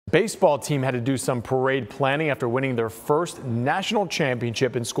Baseball team had to do some parade planning after winning their first national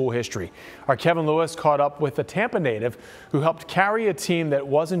championship in school history. Our Kevin Lewis caught up with the Tampa native who helped carry a team that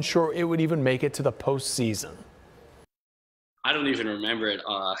wasn't sure it would even make it to the postseason. I don't even remember it,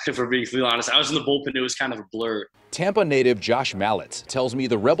 if we're being completely honest. I was in the bullpen. It was kind of a blur. Tampa native Josh Mallitz tells me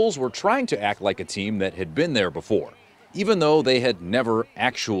the Rebels were trying to act like a team that had been there before, even though they had never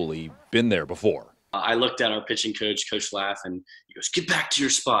actually been there before. I looked at our pitching coach, Coach Laff, and he goes, "Get back to your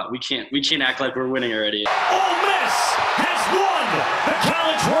spot. We can't act like we're winning already." Ole Miss has won the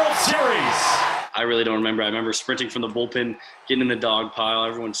College World Series. I really don't remember. I remember sprinting from the bullpen, getting in the dog pile,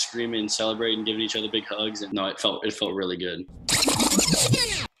 everyone screaming, celebrating, giving each other big hugs, and no, it felt really good.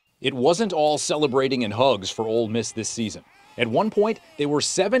 It wasn't all celebrating and hugs for Ole Miss this season. At one point, they were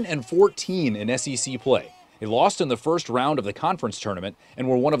 7-14 in SEC play. They lost in the first round of the conference tournament and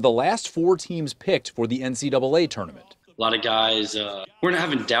were one of the last 4 teams picked for the NCAA tournament. A lot of guys weren't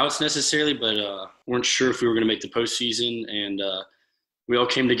having doubts necessarily, but weren't sure if we were going to make the postseason. And we all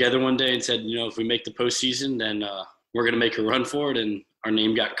came together one day and said, if we make the postseason, then we're going to make a run for it. And our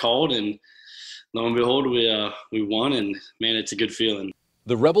name got called, and lo and behold, we won. And man, it's a good feeling.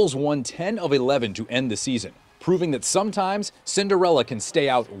 The Rebels won 10 of 11 to end the season, proving that sometimes Cinderella can stay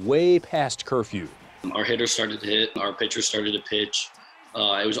out way past curfew. Our hitters started to hit, our pitchers started to pitch.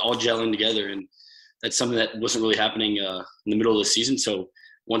 It was all gelling together, and that's something that wasn't really happening in the middle of the season. So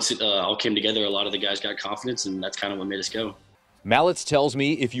once it all came together, a lot of the guys got confidence, and that's kind of what made us go. Mallitz tells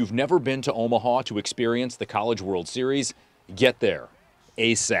me if you've never been to Omaha to experience the College World Series, get there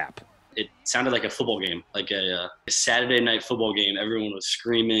ASAP. It sounded like a football game, like a Saturday night football game. Everyone was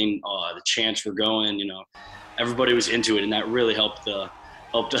screaming, the chants were going, everybody was into it, and that really helped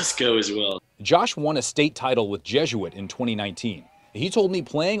us go as well. Josh won a state title with Jesuit in 2019. He told me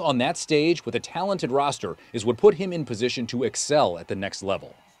playing on that stage with a talented roster is what put him in position to excel at the next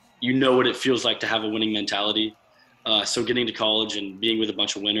level. You know what it feels like to have a winning mentality. So getting to college and being with a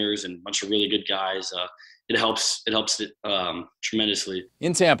bunch of winners and a bunch of really good guys, it helps tremendously.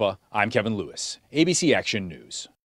 In Tampa, I'm Kevin Lewis, ABC Action News.